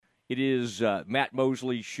It is Matt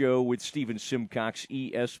Mosley Show with Stephen Simcox,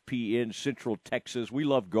 ESPN Central Texas. We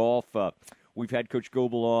love golf. We've had Coach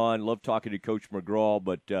Goble on. Love talking to Coach McGraw,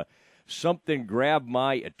 but something grabbed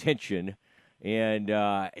my attention. And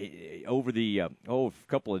over the a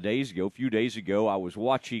few days ago, I was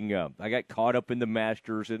watching. I got caught up in the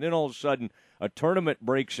Masters, and then all of a sudden, a tournament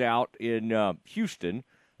breaks out in Houston.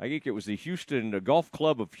 I think it was the Golf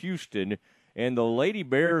Club of Houston, and the Lady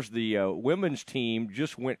Bears, the women's team,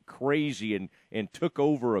 just went crazy and took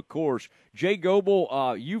over a course. Jay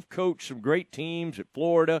Goble, you've coached some great teams at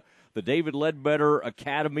Florida, the David Ledbetter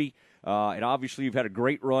Academy. And obviously you've had a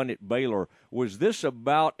great run at Baylor. Was this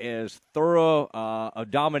about as thorough a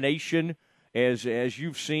domination as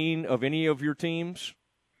you've seen of any of your teams?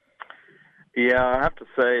 Yeah, I have to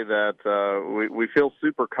say that we feel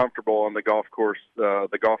super comfortable on the golf course,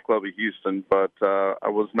 the Golf Club of Houston, but I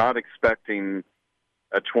was not expecting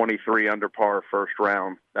a 23 under par first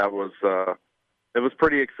round. That was it was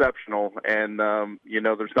pretty exceptional, and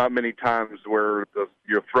there's not many times where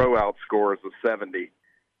your throwout score is a 70.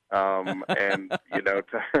 And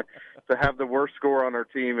to have the worst score on our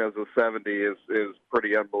team as a 70 is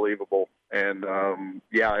pretty unbelievable. And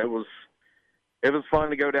it was fun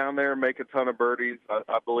to go down there and make a ton of birdies.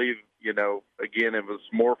 I believe again it was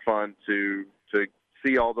more fun to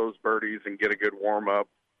see all those birdies and get a good warm up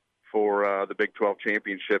for the Big 12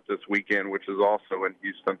 championship this weekend, which is also in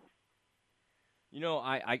Houston.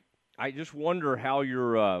 I just wonder how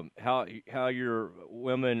your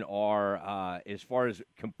women are as far as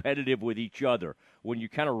competitive with each other. When you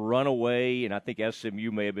kind of run away, and I think SMU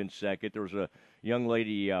may have been second. There was a young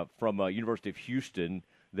lady from University of Houston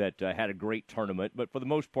that had a great tournament, but for the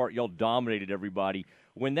most part, y'all dominated everybody.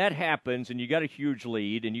 When that happens, and you got a huge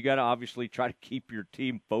lead, and you got to obviously try to keep your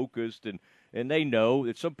team focused, and they know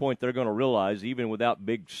at some point they're going to realize, even without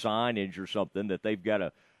big signage or something, that they've got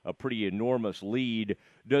a pretty enormous lead.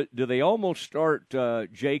 Do they almost start,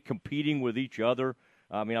 Jay, competing with each other?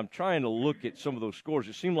 I mean, I'm trying to look at some of those scores.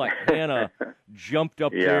 It seemed like Hannah jumped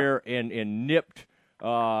up there and nipped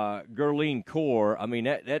Gurleen Kaur. I mean,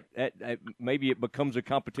 that maybe it becomes a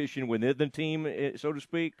competition within the team, so to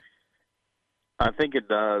speak. I think it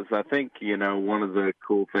does. I think, one of the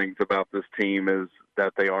cool things about this team is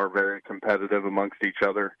that they are very competitive amongst each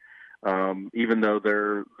other. Even though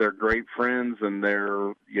they're great friends and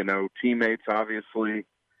they're teammates, obviously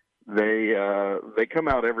they come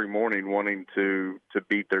out every morning wanting to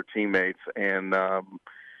beat their teammates, and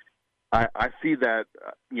I see that.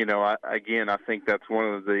 I think that's one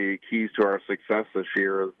of the keys to our success this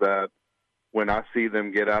year is that when I see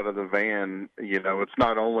them get out of the van, it's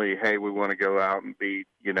not only, hey, we want to go out and beat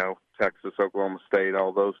Texas, Oklahoma State,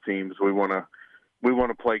 all those teams. We want to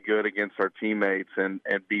play good against our teammates and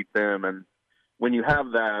beat them. And when you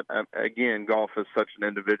have that, again, golf is such an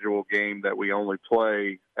individual game that we only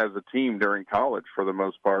play as a team during college for the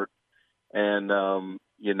most part. And,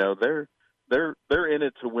 they're in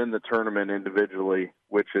it to win the tournament individually,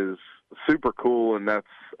 which is super cool. And that's,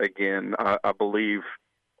 again, I believe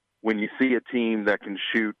when you see a team that can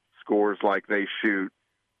shoot scores like they shoot,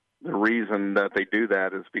 the reason that they do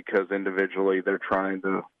that is because individually they're trying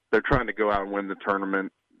to go out and win the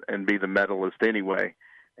tournament and be the medalist anyway.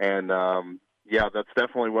 And, that's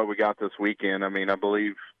definitely what we got this weekend. I mean, I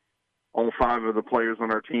believe all 5 of the players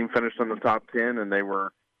on our team finished in the top 10, and they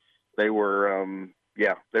were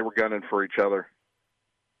gunning for each other.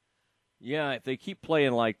 Yeah, if they keep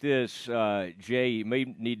playing like this, Jay, you may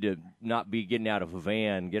need to not be getting out of a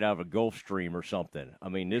van, get out of a Gulfstream or something. I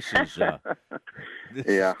mean, this is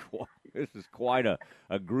this is quite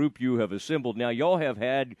a group you have assembled. Now, y'all have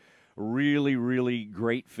had really, really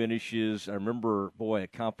great finishes. I remember, a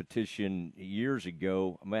competition years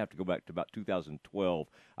ago. I might have to go back to about 2012.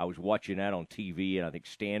 I was watching that on TV, and I think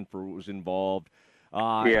Stanford was involved.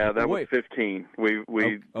 That was 15. We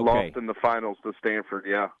lost in the finals to Stanford,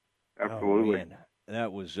 yeah. Absolutely.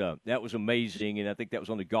 Oh, that was amazing, and I think that was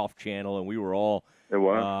on the Golf Channel, and we were all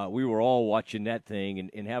watching that thing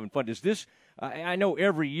and having fun. Does this? I know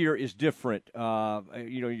every year is different.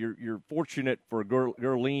 You're fortunate for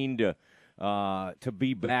Gurleen to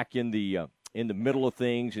be back in the middle of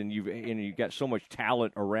things, and you've got so much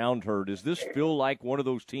talent around her. Does this feel like one of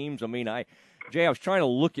those teams? I mean, Jay, I was trying to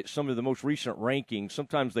look at some of the most recent rankings.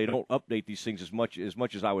 Sometimes they don't update these things as much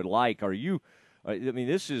as I would like. Are you? I mean,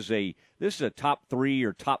 this is a top 3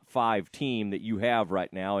 or top 5 team that you have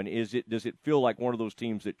right now, and does it feel like one of those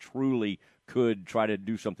teams that truly could try to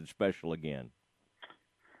do something special again?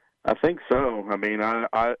 I think so. I mean,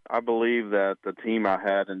 I believe that the team I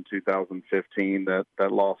had in 2015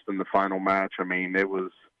 that lost in the final match, I mean, it was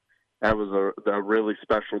that was a really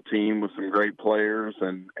special team with some great players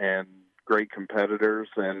and great competitors.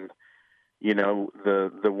 And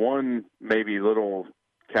the one maybe little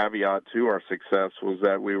caveat to our success was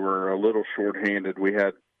that we were a little shorthanded. We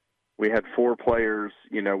had 4 players.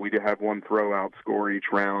 We did have one throw-out score each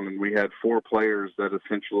round, and we had 4 players that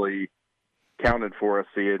essentially counted for us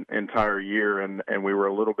the entire year, and we were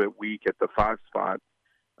a little bit weak at the 5 spot.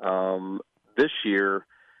 This year,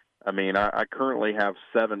 I currently have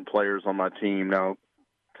 7 players on my team. Now,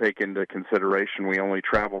 take into consideration we only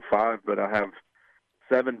travel 5, but I have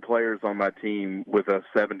 7 players on my team with a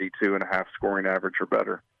 72.5 scoring average or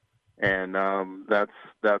better. And that's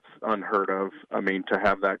unheard of. To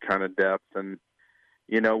have that kind of depth. And,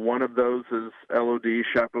 one of those is Elodie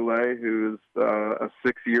Chapelet, who's a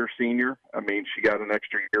 6-year senior. She got an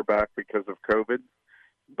extra year back because of COVID.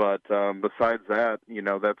 But besides that,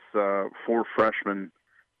 that's 4 freshmen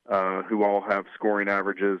who all have scoring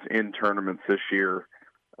averages in tournaments this year,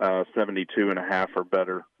 72.5 or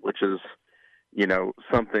better, which is,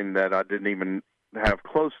 something that I didn't even have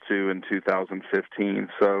close to in 2015.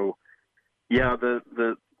 So, yeah,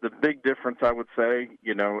 the big difference, I would say,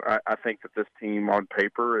 I think that this team on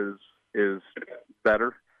paper is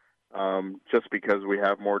better, just because we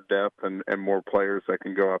have more depth and more players that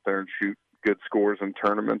can go out there and shoot good scores in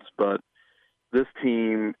tournaments. But this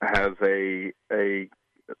team has an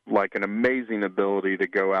amazing ability to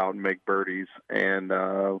go out and make birdies and,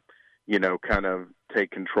 kind of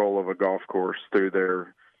take control of a golf course through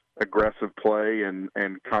their aggressive play and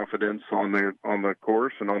confidence on the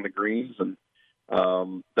course and on the greens. And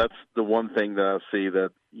that's the one thing that I see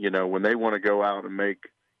that, when they want to go out and make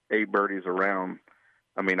 8 birdies a round,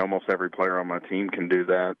 almost every player on my team can do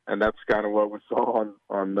that. And that's kind of what we saw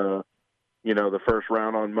on the, the first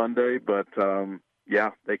round on Monday. But,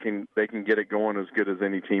 yeah, they can get it going as good as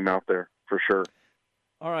any team out there for sure.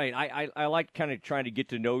 All right, I like kind of trying to get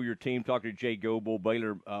to know your team, talking to Jay Goble,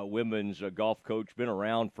 Baylor women's golf coach, been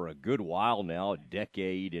around for a good while now, a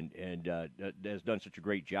decade, and has done such a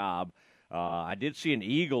great job. I did see an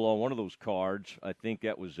eagle on one of those cards. I think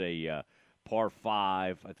that was a par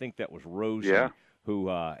 5. I think that was Rosie who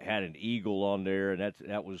had an eagle on there, and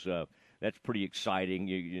that's pretty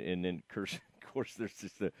exciting. And then, of course, there's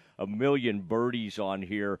just a million birdies on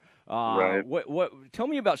here. Right. What? Tell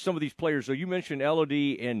me about some of these players. So you mentioned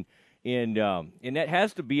Elodie, and that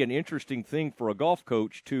has to be an interesting thing for a golf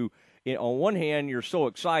coach to. On one hand, you're so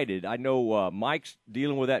excited. I know Mike's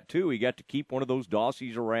dealing with that too. He got to keep one of those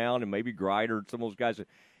Dossies around, and maybe Grider, some of those guys.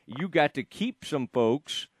 You got to keep some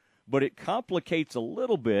folks, but it complicates a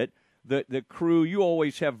little bit. The crew, you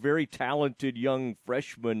always have very talented young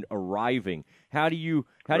freshmen arriving. How do you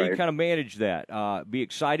kind of manage that? Be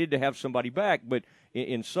excited to have somebody back, but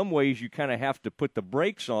in some ways you kind of have to put the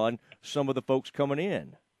brakes on some of the folks coming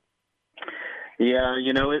in. Yeah,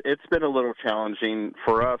 it's been a little challenging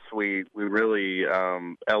for us. We really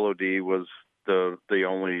LOD was the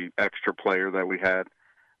only extra player that we had.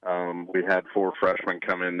 We had 4 freshmen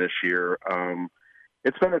come in this year.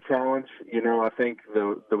 It's been a challenge. I think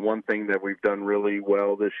the one thing that we've done really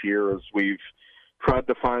well this year is we've tried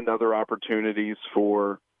to find other opportunities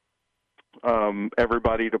for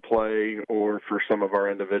everybody to play, or for some of our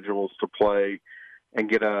individuals to play and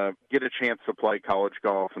get a chance to play college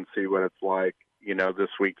golf and see what it's like. This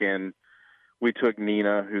weekend we took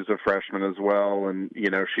Nina, who's a freshman as well, and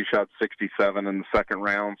she shot 67 in the second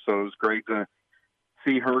round, so it was great to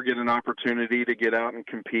see her get an opportunity to get out and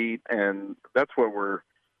compete. And that's what we're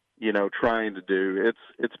trying to do.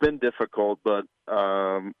 It's been difficult, but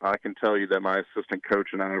I can tell you that my assistant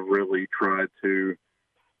coach and I have really tried to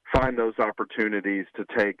find those opportunities to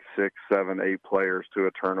take 6, 7, 8 players to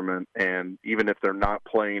a tournament, and even if they're not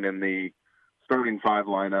playing in the starting 5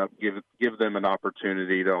 lineup, give them an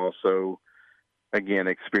opportunity to also, again,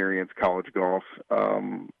 experience college golf.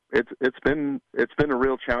 It's been a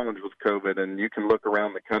real challenge with COVID, and you can look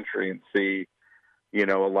around the country and see,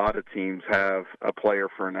 a lot of teams have a player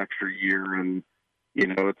for an extra year, and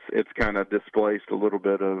it's kind of displaced a little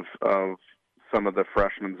bit of some of the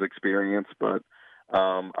freshmen's experience. But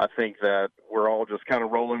I think that we're all just kind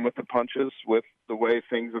of rolling with the punches with the way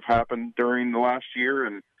things have happened during the last year,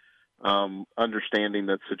 and understanding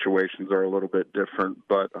that situations are a little bit different,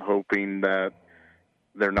 but hoping that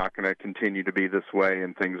they're not going to continue to be this way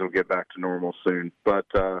and things will get back to normal soon. But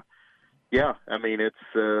yeah,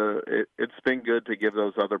 it's been good to give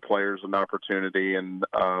those other players an opportunity. And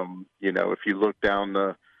if you look down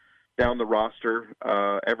the roster,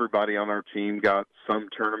 everybody on our team got some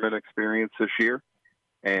tournament experience this year,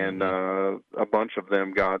 and a bunch of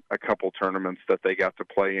them got a couple tournaments that they got to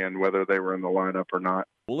play in, whether they were in the lineup or not.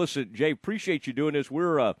 Well, listen, Jay, appreciate you doing this.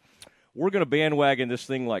 We're we're going to bandwagon this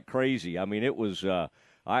thing like crazy. I mean, it was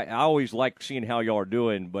I always like seeing how y'all are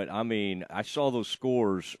doing, but, I mean, I saw those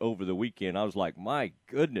scores over the weekend. I was like, my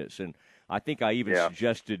goodness. And I think I even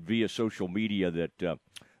suggested via social media that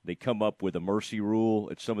they come up with a mercy rule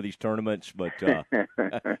at some of these tournaments. But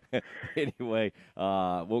anyway,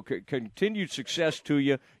 well, continued success to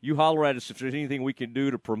you. You holler at us if there's anything we can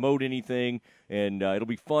do to promote anything. And it'll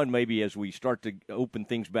be fun maybe as we start to open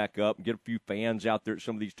things back up and get a few fans out there at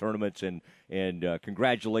some of these tournaments. And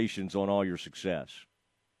congratulations on all your success.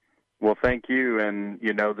 Well, thank you. And,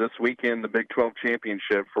 you know, this weekend, the Big 12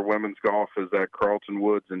 Championship for women's golf is at Carlton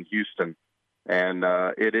Woods in Houston. And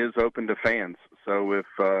it is open to fans. So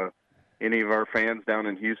if any of our fans down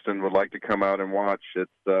in Houston would like to come out and watch,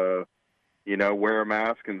 it's, you know, wear a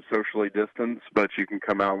mask and socially distance, but you can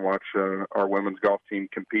come out and watch our women's golf team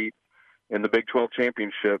compete in the Big 12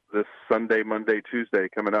 Championship this Sunday, Monday, Tuesday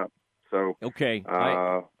coming up. So, okay,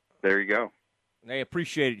 there you go. I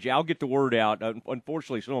appreciate it, Jay. I'll get the word out.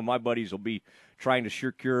 Unfortunately, some of my buddies will be trying to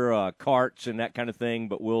secure carts and that kind of thing,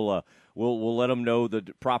 but we'll let them know the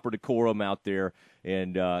proper decorum out there,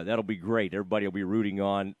 and that'll be great. Everybody will be rooting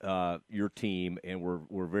on your team, and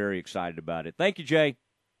we're very excited about it. Thank you, Jay.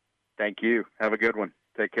 Thank you. Have a good one.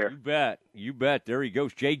 Take care. You bet. You bet. There he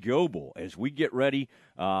goes, Jay Goble. As we get ready,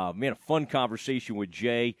 a fun conversation with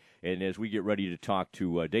Jay, and as we get ready to talk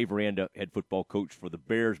to Dave Aranda, head football coach for the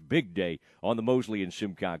Bears. Big day on the Mosley and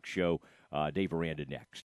Simcox Show. Dave Aranda next.